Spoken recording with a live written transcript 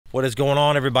What is going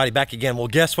on, everybody? Back again. Well,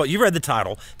 guess what? You read the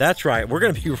title. That's right. We're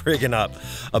going to be rigging up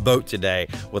a boat today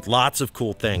with lots of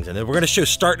cool things. And then we're going to show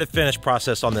start to finish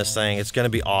process on this thing. It's going to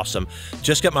be awesome.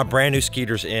 Just got my brand new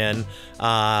Skeeters in.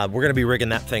 We're going to be rigging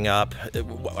that thing up.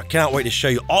 I cannot wait to show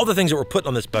you all the things that we're putting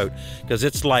on this boat because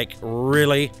it's like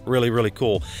really, really, really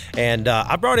cool. And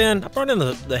I brought in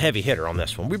the heavy hitter on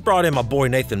this one. We brought in my boy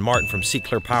Nathan Martin from Sea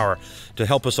Clear Power to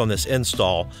help us on this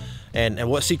install. And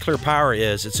what Sea Clear Power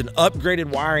is, it's an upgraded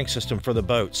wiring system for the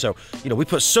boat. So, you know, we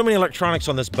put so many electronics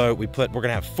on this boat. We're gonna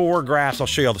have 4 graphs. I'll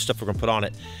show you all the stuff we're gonna put on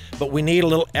it. But we need a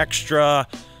little extra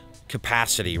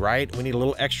capacity, right? We need a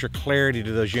little extra clarity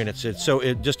to those units.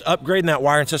 So just upgrading that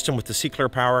wiring system with the Sea Clear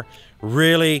Power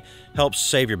really helps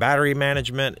save your battery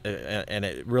management, and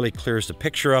it really clears the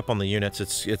picture up on the units.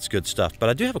 It's good stuff. But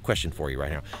I do have a question for you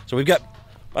right now. So we've got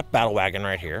a battle wagon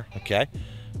right here, okay?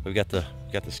 We've got the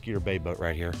Skeeter Bay boat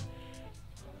right here.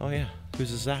 Oh yeah,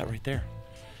 whose is that right there?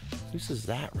 Whose is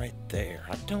that right there?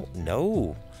 I don't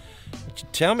know. What you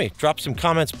tell me? Drop some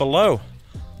comments below.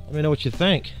 Let me know what you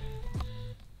think.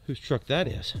 Whose truck that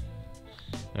is.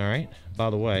 All right,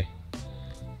 by the way,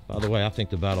 I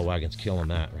think the battle wagon's killing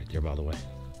that right there, by the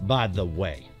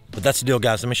way. But that's the deal,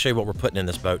 guys. Let me show you what we're putting in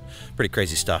this boat. Pretty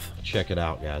crazy stuff. Check it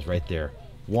out, guys, right there.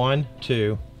 1,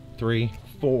 2, 3,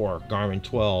 4 Garmin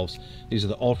 12s. These are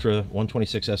the Ultra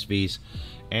 126 SVs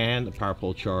and the power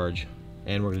pole charge.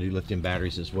 And we're going to do lithium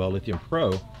batteries as well. Lithium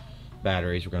Pro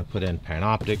batteries. We're going to put in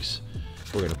Panoptics.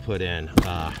 We're going to put in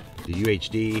the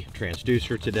UHD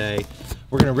transducer today.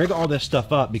 We're going to rig all this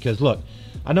stuff up because, look,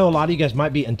 I know a lot of you guys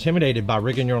might be intimidated by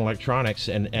rigging your own electronics.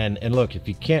 And look, if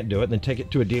you can't do it, then take it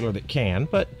to a dealer that can.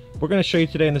 But we're going to show you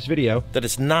today in this video that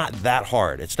it's not that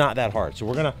hard. It's not that hard. So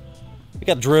we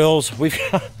got drills. We've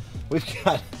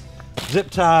got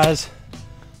zip ties.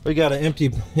 We got an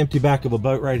empty back of a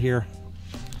boat right here.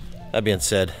 That being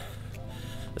said,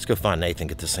 let's go find Nathan,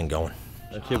 get this thing going.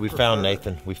 Okay, we found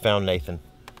Nathan.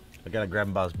 I gotta grab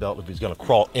him by his belt if he's gonna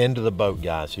crawl into the boat,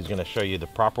 guys. He's gonna show you the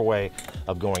proper way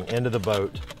of going into the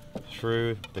boat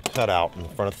through the cutout in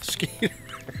front of the Skeeter.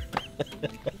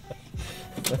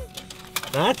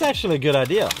 Now that's actually a good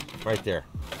idea right there.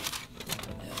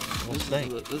 This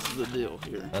is the deal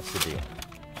here. That's the deal.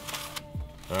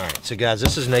 All right, so guys,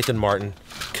 this is Nathan Martin.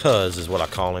 Cuz is what I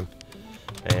call him.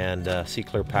 And Sea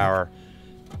Clear Power.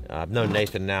 I've known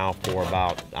Nathan now for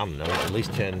about, I don't know, at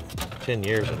least 10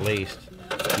 years at least.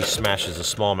 He smashes a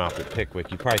smallmouth at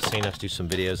Pickwick. You've probably seen us do some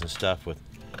videos and stuff with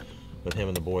him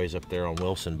and the boys up there on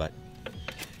Wilson, but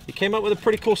he came up with a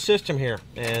pretty cool system here.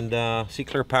 And Sea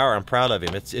Clear Power, I'm proud of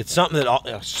him. It's something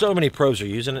that so many pros are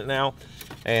using it now,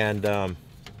 and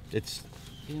it's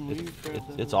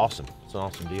awesome. It's an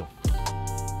awesome deal.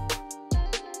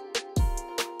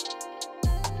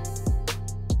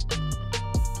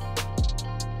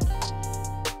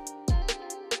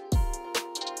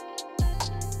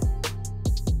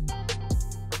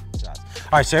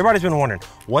 All right, so everybody's been wondering,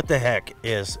 what the heck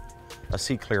is a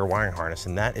Sea Clear wiring harness?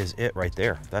 And that is it right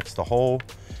there. That's the whole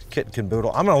kit and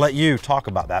caboodle. I'm gonna let you talk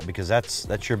about that because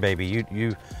that's your baby.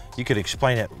 You could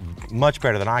explain it much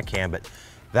better than I can, but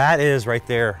that is right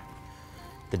there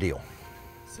the deal.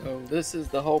 So this is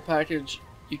the whole package.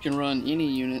 You can run any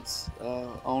units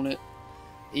on it.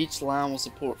 Each line will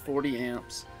support 40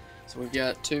 amps. So we've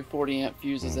got 2 40 amp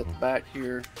fuses at the back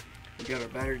here. We got our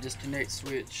battery disconnect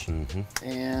switch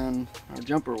and our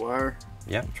jumper wire.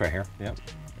 Yep, it's right here. Yep.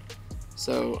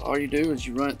 So all you do is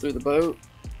you run it through the boat.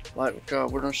 Like we're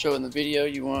going to show in the video,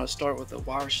 you want to start with a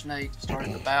wire snake, start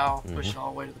at the bow, push it all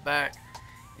the way to the back,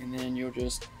 and then you'll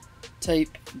just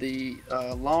tape the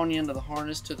long end of the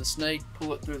harness to the snake,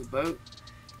 pull it through the boat,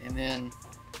 and then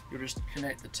you'll just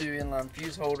connect the 2 inline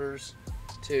fuse holders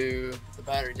to the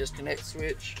battery disconnect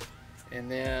switch, and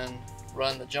then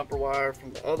run the jumper wire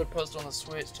from the other post on the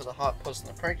switch to the hot post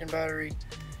on the cranking battery,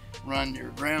 run your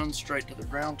ground straight to the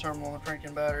ground terminal on the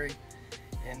cranking battery,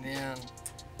 and then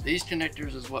these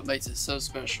connectors is what makes it so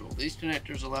special. These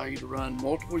connectors allow you to run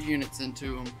multiple units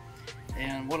into them,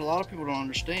 and what a lot of people don't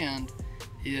understand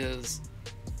is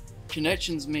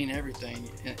connections mean everything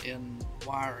in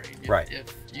wiring. Right.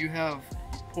 If you have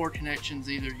poor connections,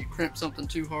 either you crimp something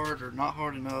too hard or not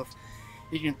hard enough,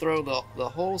 you can throw the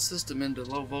whole system into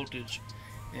low voltage,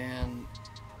 and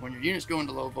when your units go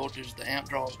into low voltage, the amp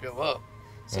draws go up.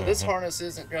 So this harness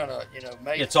isn't gonna,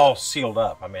 make it's all sealed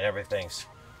up. I mean, everything's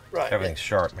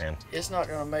sharp, man. It's not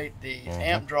gonna make the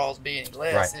amp draws be any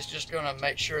less. Right. It's just gonna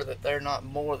make sure that they're not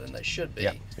more than they should be.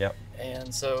 Yep.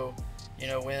 And so,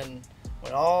 when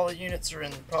all the units are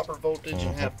in proper voltage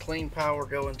and have clean power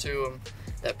going to them,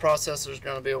 that processor is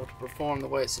gonna be able to perform the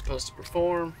way it's supposed to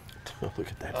perform. Look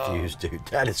at that fuse, dude.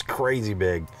 That is crazy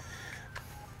big.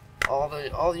 all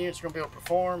the units are gonna be able to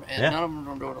perform, and none of them are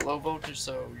gonna go to low voltage.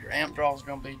 So your amp draw is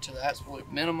gonna be to the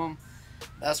absolute minimum.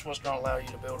 That's what's gonna allow you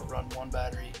to be able to run one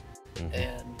battery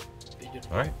and be good.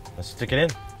 All right, let's stick it in.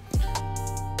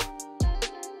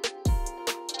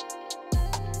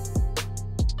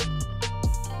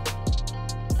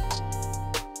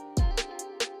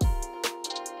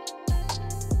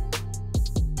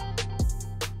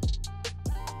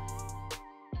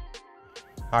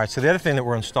 All right, so the other thing that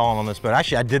we're installing on this boat,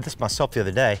 actually I did this myself the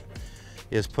other day,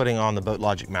 is putting on the Boat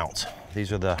Logic mounts.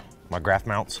 These are my graph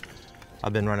mounts.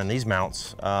 I've been running these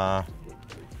mounts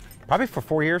probably for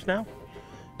 4 years now.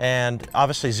 And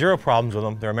obviously zero problems with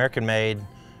them. They're American made,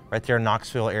 right there in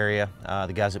Knoxville area.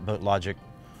 The guys at Boat Logic,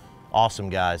 awesome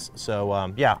guys.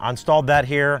 So yeah, I installed that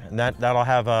here, and that'll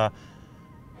have a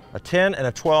 10 and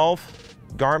a 12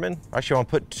 Garmin. Actually,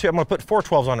 I'm gonna put 4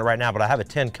 12s on it right now, but I have a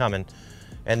 10 coming.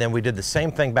 And then we did the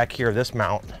same thing back here, this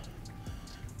mount,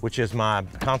 which is my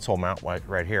console mount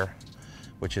right here,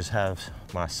 which has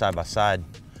my side-by-side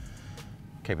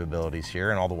capabilities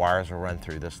here, and all the wires will run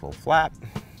through this little flap.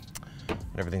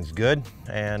 Everything's good.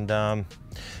 And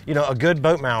you know, a good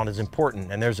boat mount is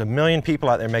important, and there's a million people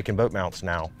out there making boat mounts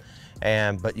now.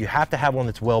 But you have to have one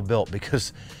that's well built,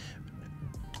 because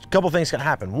a couple things can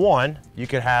happen. One, you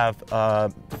could have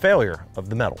failure of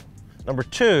the metal. Number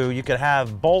two, you could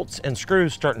have bolts and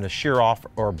screws starting to shear off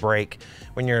or break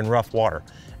when you're in rough water.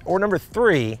 Or number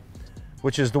three,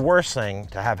 which is the worst thing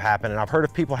to have happen, and I've heard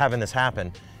of people having this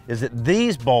happen, is that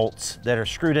these bolts that are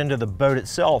screwed into the boat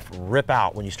itself rip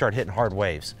out when you start hitting hard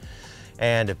waves.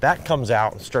 And if that comes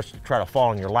out and starts to try to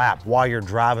fall in your lap while you're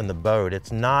driving the boat,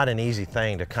 it's not an easy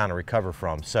thing to kind of recover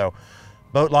from. So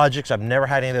Boat Logics, I've never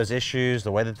had any of those issues.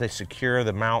 The way that they secure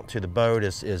the mount to the boat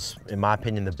is in my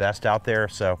opinion, the best out there.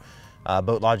 So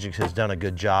Boat Logic has done a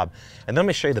good job. And let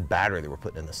me show you the battery that we're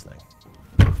putting in this thing.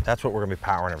 That's what we're gonna be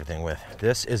powering everything with.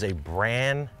 This is a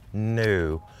brand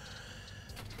new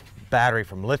battery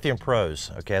from Lithium Pros.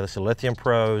 Okay, this is a Lithium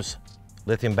Pros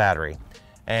lithium battery.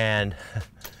 And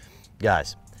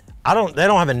guys, they don't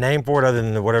have a name for it other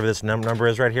than whatever this number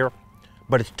is right here,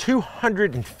 but it's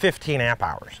 215 amp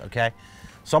hours, okay?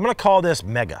 So I'm gonna call this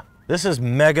Mega. This is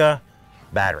Mega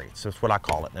battery, so that's what I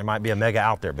call it. There might be a Mega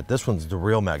out there, but this one's the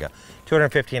real Mega.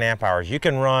 215 amp hours. You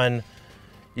can run,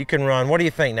 what do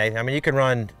you think, Nathan? I mean, you can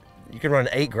run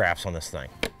 8 graphs on this thing.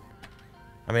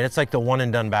 I mean, it's like the one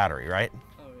and done battery, right?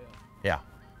 Oh yeah. Yeah.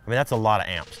 I mean, that's a lot of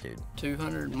amps, dude.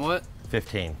 200 and what?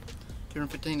 15.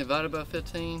 215 divided by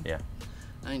 15? Yeah.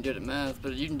 I ain't good at math,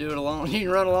 but you can do it you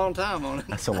can run a long time on it.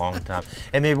 That's a long time.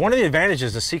 And then one of the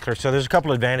advantages of Seekler, so there's a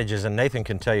couple of advantages, and Nathan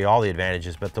can tell you all the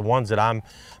advantages, but the ones that I'm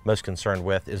most concerned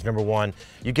with is, number one,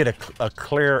 you get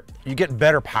you get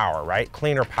better power, right?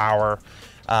 Cleaner power,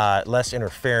 less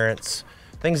interference,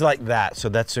 things like that.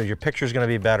 So your picture's gonna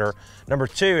be better. Number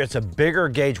two, it's a bigger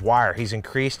gauge wire. He's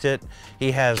increased it.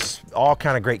 He has all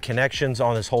kind of great connections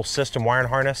on his whole system wiring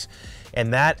harness,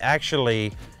 and that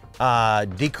actually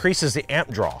decreases the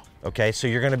amp draw, okay? So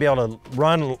you're gonna be able to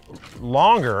run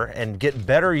longer and get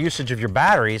better usage of your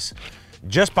batteries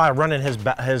just by running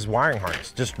his wiring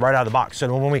harness, just right out of the box.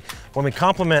 So when we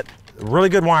complement a really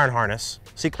good wiring harness,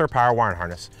 Seekler Power wiring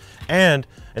harness, and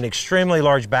an extremely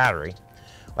large battery,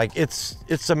 like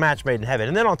it's a match made in heaven.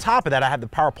 And then on top of that, I have the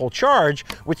Power Pole Charge,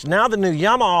 which now the new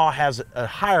Yamaha has a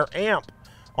higher amp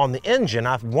on the engine.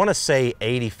 I wanna say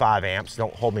 85 amps,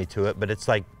 don't hold me to it, but it's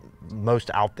like most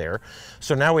out there.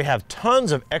 So now we have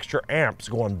tons of extra amps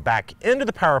going back into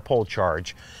the Power Pole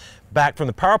Charge, back from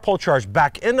the Power Pole Charge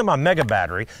back into my Mega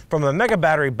battery, from the Mega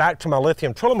battery back to my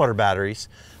lithium trolling motor batteries.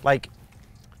 Like,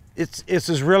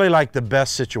 it's really like the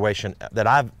best situation that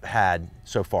I've had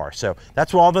so far. So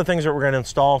that's all the things that we're going to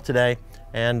install today.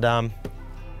 And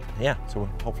yeah, so we'll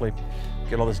hopefully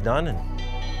get all this done and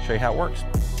show you how it works.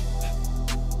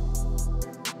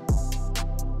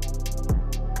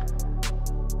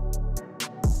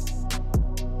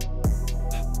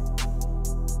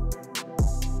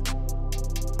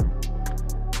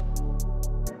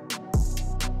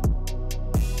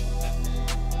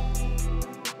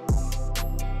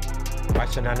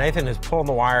 So now Nathan is pulling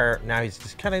the wire. Now he's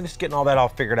just kind of getting all that all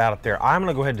figured out up there. I'm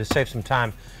gonna go ahead and save some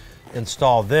time,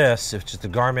 install this, which is the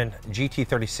Garmin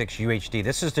GT36 UHD.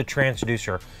 This is the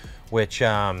transducer, which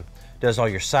does all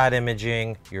your side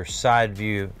imaging, your side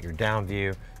view, your down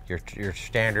view, your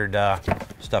standard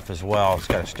stuff as well. It's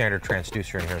got a standard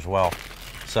transducer in here as well.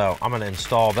 So I'm gonna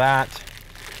install that.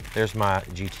 There's my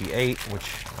GT8,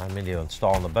 which I'm going to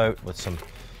install on the boat with some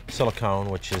silicone,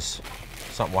 which is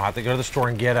something we'll have to go to the store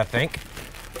and get, I think.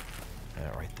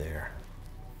 That right there.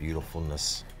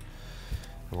 Beautifulness.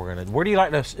 Where do you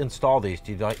like to install these?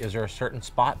 Do you like, is there a certain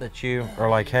spot that you are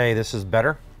like, hey, this is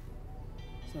better?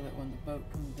 So that when the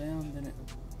boat comes down, then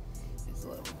it's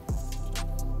level.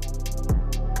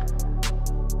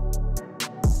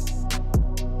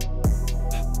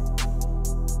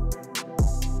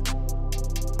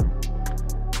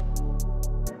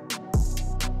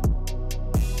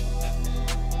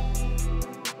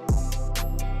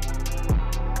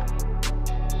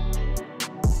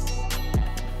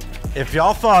 If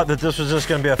y'all thought that this was just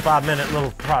going to be a 5-minute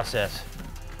little process,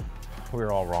 we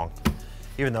were all wrong.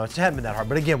 Even though it hadn't been that hard.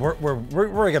 But again, we're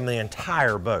rigging the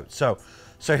entire boat. So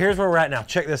here's where we're at now.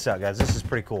 Check this out, guys. This is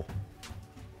pretty cool.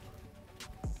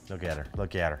 Look at her.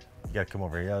 Look at her. You got to come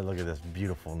over here. You gotta look at this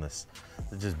beautifulness.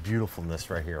 It's just beautifulness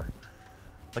right here.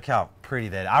 Look how pretty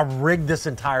that is. I rigged this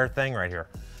entire thing right here.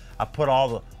 I put all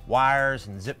the wires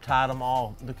and zip tied them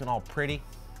all, looking all pretty,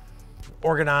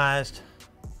 organized.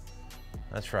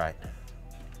 That's right.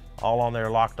 All on there,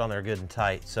 locked on there good and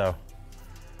tight. So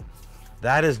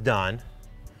that is done.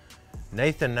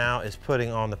 Nathan now is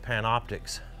putting on the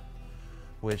Panoptics,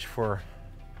 which for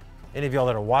any of y'all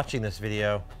that are watching this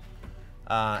video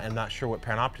and not sure what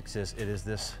Panoptics is, it is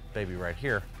this baby right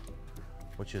here,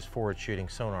 which is forward shooting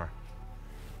sonar.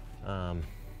 Right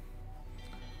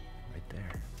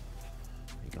there.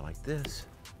 You go like this,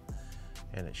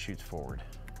 and it shoots forward.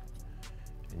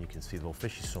 And you can see the little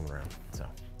fishies swimming around. So,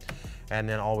 and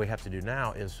then all we have to do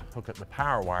now is hook up the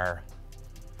power wire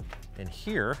in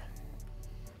here,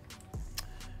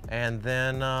 and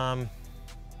then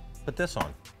put this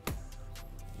on.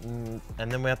 And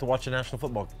then we have to watch a national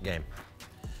football game.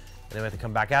 And then we have to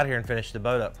come back out here and finish the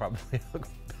boat up, probably hook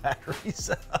batteries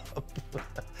up.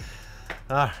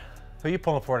 Who are you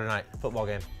pulling for tonight? Football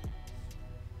game.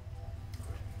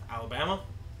 Alabama.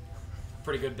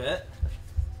 Pretty good bet.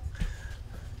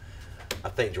 I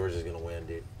think Georgia's gonna win,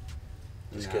 dude.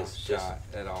 No shot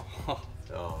at all.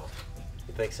 Oh,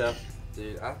 you think so?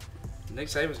 Dude, Nick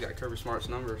Saban's got Kirby Smart's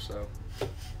number, so. I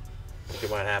think it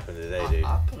might happen today, dude.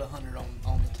 I put 100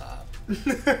 on the top.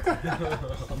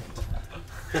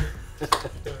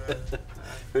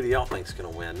 Who do y'all think's gonna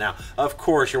win? Now, of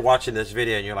course, you're watching this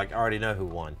video and you're like, I already know who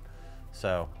won.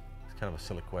 So it's kind of a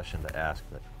silly question to ask,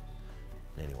 but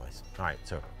anyways. All right,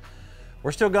 so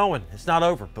we're still going. It's not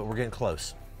over, but we're getting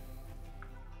close.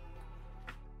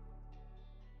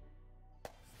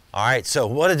 All right, so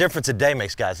what a difference a day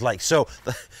makes, guys. Like, so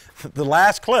the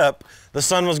last clip, the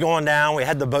sun was going down, we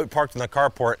had the boat parked in the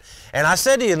carport, and I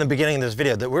said to you in the beginning of this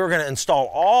video that we were gonna install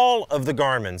all of the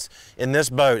Garmins in this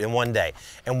boat in one day.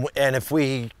 And if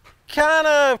we kind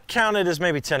of counted as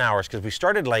maybe 10 hours, because we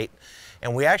started late,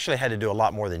 and we actually had to do a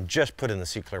lot more than just put in the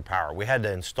C-Clear power. We had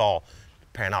to install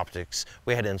Panoptics,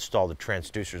 we had to install the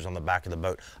transducers on the back of the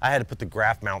boat. I had to put the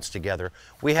graph mounts together.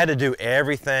 We had to do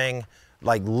everything,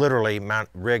 like literally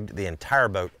rigged the entire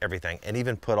boat, everything, and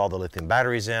even put all the lithium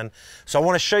batteries in. So I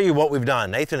want to show you what we've done.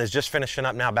 Nathan is just finishing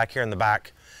up now back here in the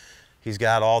back. He's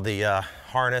got all the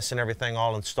harness and everything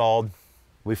all installed.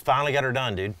 We finally got her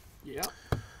done, dude. Yeah.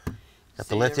 Got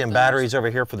the lithium batteries over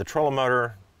here for the trolling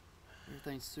motor.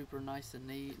 Everything's super nice and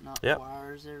neat, not Yep.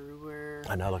 wires everywhere.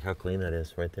 I know, look how clean that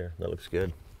is right there. That looks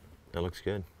good. That looks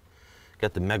good.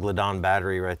 Got the Megalodon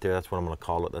battery right there. That's what I'm going to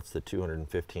call it. That's the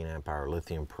 215 amp hour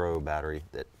lithium pro battery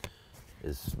that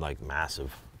is like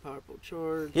massive. Powerful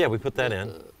charge. Yeah, we put that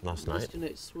in last night.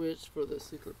 Disconnect switch for the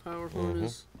C-Clear power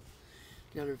harness.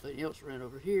 Got everything else ran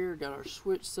over here. Got our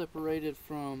switch separated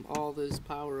from all this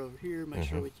power over here. Make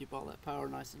sure we keep all that power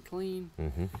nice and clean.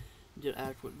 Get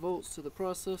adequate volts to the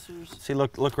processors. See,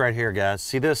 look right here, guys.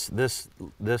 See this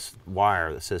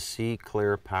wire that says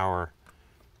C-Clear power.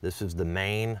 This is the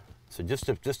main. So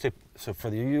so for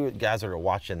you guys that are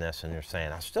watching this and you're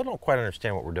saying, I still don't quite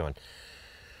understand what we're doing.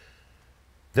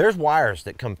 There's wires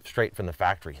that come straight from the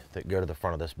factory that go to the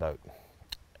front of this boat.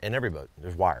 In every boat,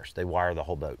 there's wires. They wire the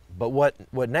whole boat. But what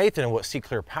Nathan and what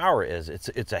C-Clear Power is,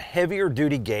 it's a heavier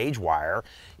duty gauge wire.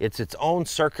 It's its own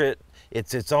circuit.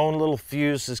 It's its own little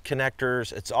fuses,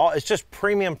 connectors. It's just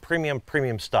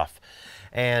premium stuff.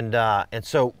 And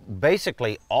so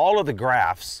basically all of the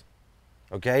graphs,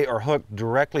 okay, are hooked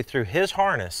directly through his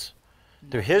harness,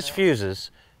 through his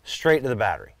fuses, straight to the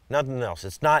battery. Nothing else.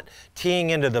 It's not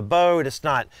teeing into the boat. It's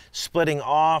not splitting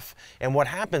off. And what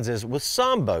happens is with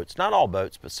some boats, not all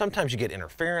boats, but sometimes you get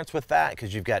interference with that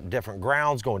because you've got different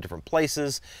grounds going different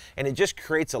places, and it just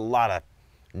creates a lot of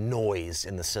noise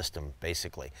in the system,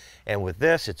 basically. And with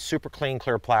this, it's super clean,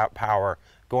 clear power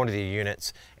going to the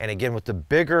units. And again, with the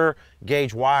bigger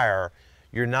gauge wire,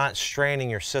 you're not straining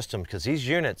your system, because these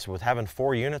units, with having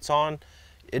 4 units on,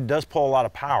 it does pull a lot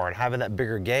of power, and having that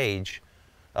bigger gauge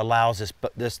allows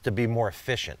this to be more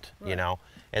efficient, you know.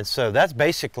 And so that's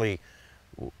basically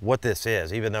what this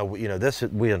is. Even though, you know, this,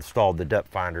 we installed the depth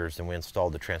finders and we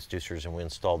installed the transducers and we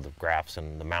installed the graphs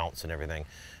and the mounts and everything.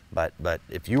 But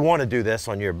if you want to do this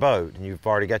on your boat and you've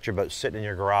already got your boat sitting in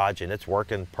your garage and it's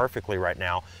working perfectly right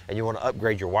now, and you want to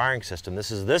upgrade your wiring system,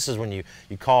 this is when you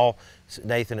call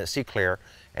Nathan at Seaclear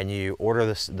and you order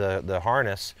the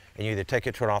harness, and you either take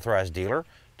it to an authorized dealer,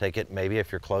 take it, maybe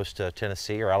if you're close to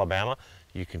Tennessee or Alabama,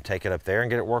 you can take it up there and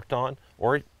get it worked on,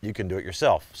 or you can do it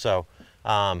yourself. So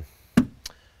I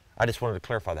just wanted to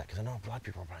clarify that, because I know a lot of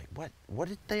people are like, what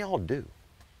did they all do?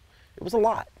 It was a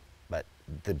lot, but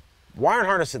the wiring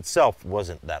harness itself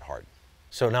wasn't that hard.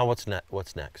 So now what's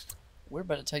next? We're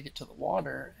about to take it to the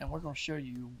water, and we're going to show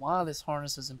you why this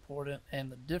harness is important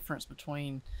and the difference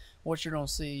between what you're going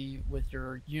to see with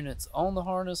your units on the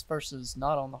harness versus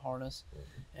not on the harness.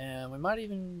 And we might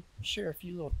even share a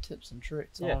few little tips and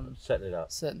tricks on setting it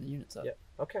up, setting the units up. Yep.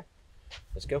 Okay,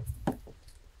 let's go.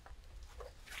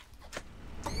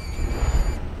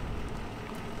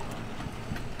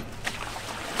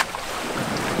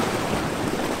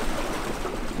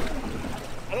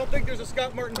 I don't think there's a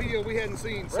Scott Martin video we hadn't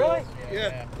seen. So, Really?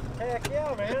 Yeah. Heck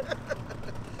yeah, man.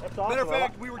 That's awesome. Matter of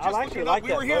fact, we were just looking up.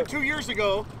 We were here 2 years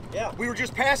ago. Yeah. We were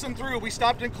just passing through. We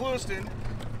stopped in Clewiston.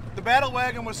 The battle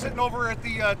wagon was sitting over at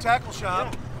the tackle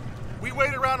shop. Yeah. We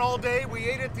waited around all day. We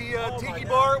ate at the Oh tiki my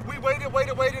bar. We waited,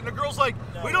 and the girl's like,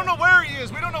 "We don't know where he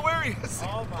is. We don't know where he is."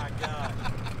 Oh my God.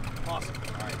 Awesome.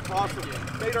 All right.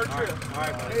 Awesome. Made our trip. All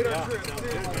right. Made our trip.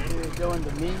 You go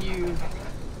into menu,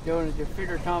 go into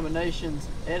configure combinations,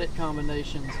 edit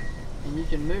combinations, and you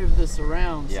can move this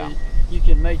around so you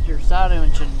can make your side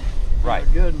engine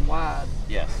good and wide.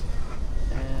 Yes.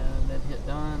 And then hit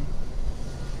done.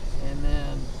 And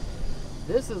then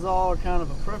this is all kind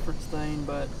of a preference thing,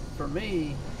 but for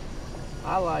me,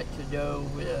 I like to go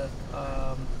with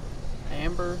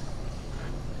amber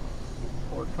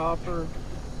or copper.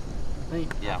 I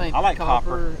think I like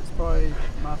copper. It's probably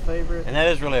my favorite. And that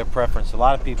is really a preference. A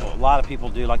lot of people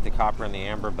do like the copper and the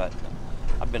amber, but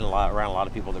I've been around a lot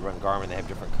of people that run Garmin. They have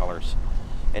different colors,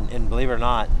 and believe it or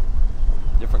not,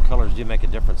 different colors do make a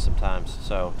difference sometimes.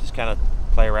 So just kind of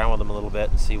play around with them a little bit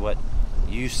and see what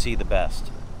you see the best.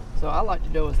 So I like to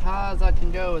go as high as I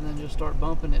can go, and then just start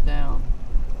bumping it down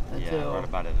until right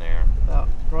about in there.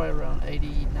 Probably around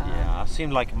 89. Yeah, it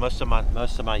seemed like most of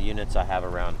my units I have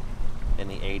around in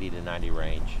the 80 to 90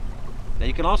 range. Now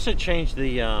you can also change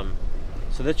the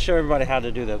so let's show everybody how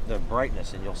to do the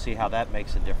brightness, and you'll see how that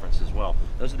makes a difference as well.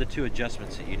 Those are the two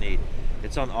adjustments that you need.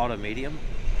 It's on auto medium.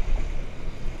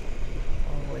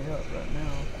 All the way up right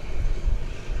now.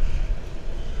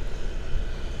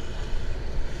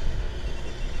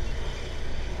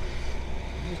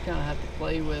 You just kind of have to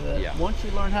play with it. Yeah. Once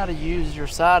you learn how to use your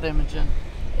side imaging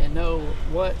and know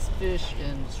what fish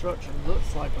and structure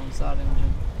looks like on side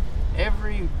imaging,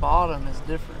 every bottom is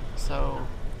different. So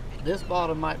this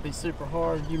bottom might be super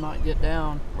hard, you might get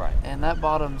down, and that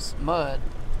bottom's mud.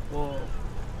 Well,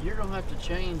 you're gonna have to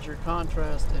change your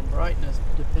contrast and brightness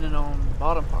depending on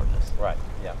bottom hardness. Right.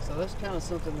 Yeah. So that's kind of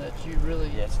something that you really.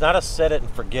 Yeah, it's not a set it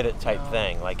and forget it type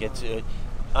thing. Like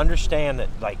understand that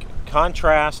like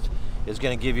contrast is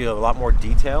going to give you a lot more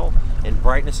detail, and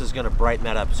brightness is going to brighten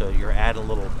that up. So you're adding a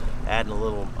little.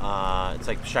 It's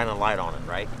like shining a light on it,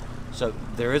 right? So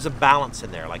there is a balance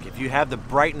in there. Like if you have the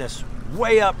brightness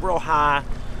way up real high,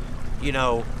 you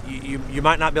know, you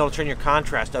might not be able to turn your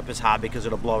contrast up as high because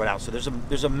it'll blow it out. So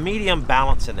there's a medium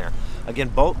balance in there. Again,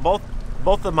 both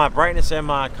of my brightness and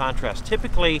my contrast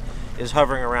typically is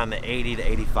hovering around the 80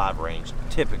 to 85 range,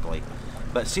 typically.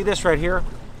 But see this right here?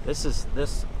 This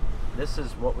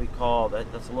is what we call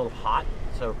that's a little hot.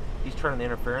 So he's turning the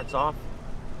interference off,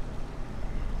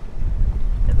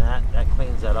 and that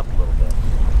cleans that up a little bit.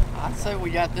 I'd say we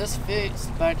got this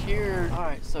fixed back here. All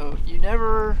right, so you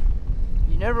never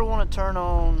want to turn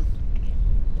on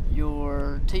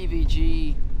your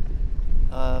TVG.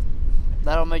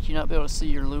 That'll make you not be able to see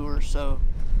your lure. So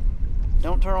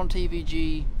don't turn on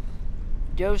TVG.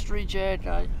 Ghost recheck,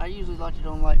 I usually like it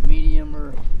on like medium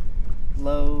or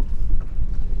low.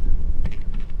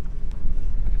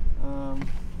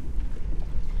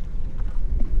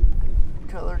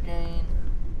 Color gain.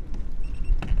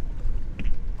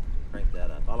 Crank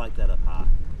that up. I like that up high.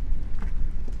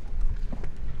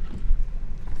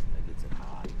 That gets it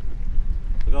high.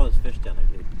 Look at all those fish down there,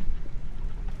 dude.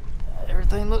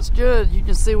 Everything looks good. You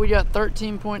can see we got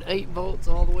 13.8 volts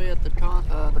all the way at the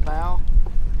bow.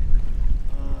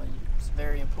 It's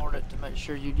very important to make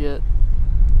sure you get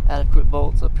adequate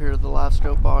volts up here to the live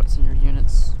scope box in your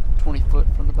units 20 foot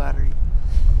from the battery.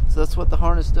 So that's what the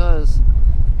harness does.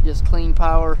 Just clean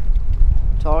power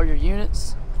to all your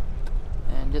units,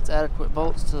 and gets adequate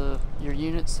volts to your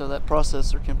units so that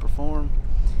processor can perform,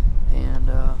 and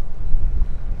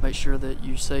make sure that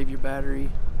you save your battery,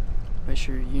 make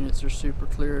sure your units are super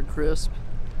clear and crisp,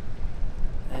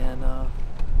 and I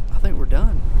think we're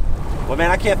done. Well,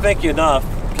 man, I can't thank you enough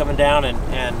coming down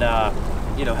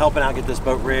and you know, helping out get this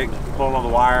boat rigged, pulling all the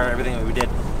wire, everything that we did,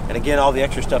 and again, all the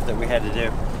extra stuff that we had to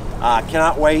do.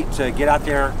 Cannot wait to get out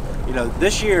there. You know,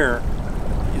 this year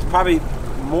is probably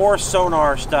more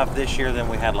sonar stuff this year than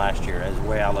we had last year, as the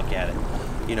way I look at it.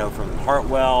 You know, from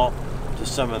Hartwell to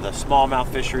some of the smallmouth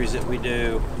fisheries that we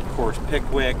do, of course,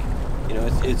 Pickwick. You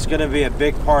know, it's going to be a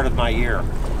big part of my year.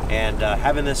 And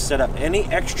having this set up, any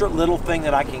extra little thing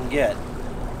that I can get,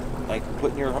 like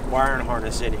putting your wiring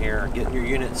harness in here, getting your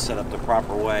units set up the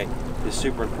proper way, is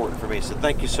super important for me. So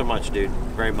thank you so much, dude,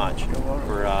 very much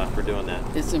for doing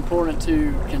that. It's important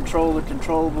to control the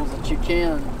controllables that you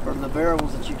can, or the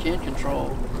variables that you can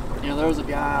control. You know, there was a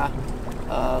guy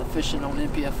fishing on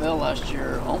NPFL last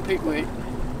year on Pickwick,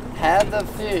 had the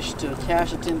fish to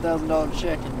cash a $10,000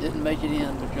 check and didn't make it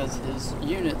in because his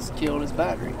units killed his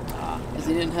battery because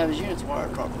he didn't have his units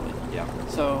wired properly. Yeah.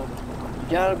 So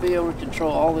you got to be able to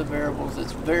control all the variables.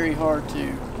 It's very hard to,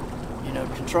 you know,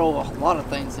 control a lot of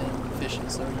things in fishing.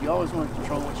 So you always want to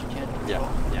control what you can control.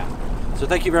 Yeah, yeah. So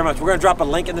thank you very much. We're going to drop a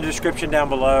link in the description down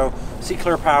below. See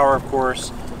Clear Power, of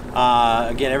course.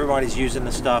 Again, everybody's using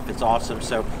this stuff. It's awesome.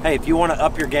 So, hey, if you want to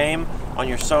up your game on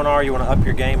your sonar, you want to up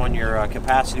your game on your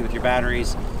capacity with your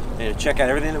batteries, and check out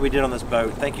everything that we did on this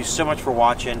boat. Thank you so much for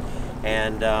watching,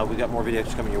 and we got more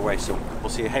videos coming your way. So we'll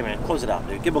see you. Hey, man, close it out,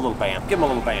 dude. Give him a little bam. Give him a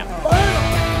little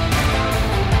bam.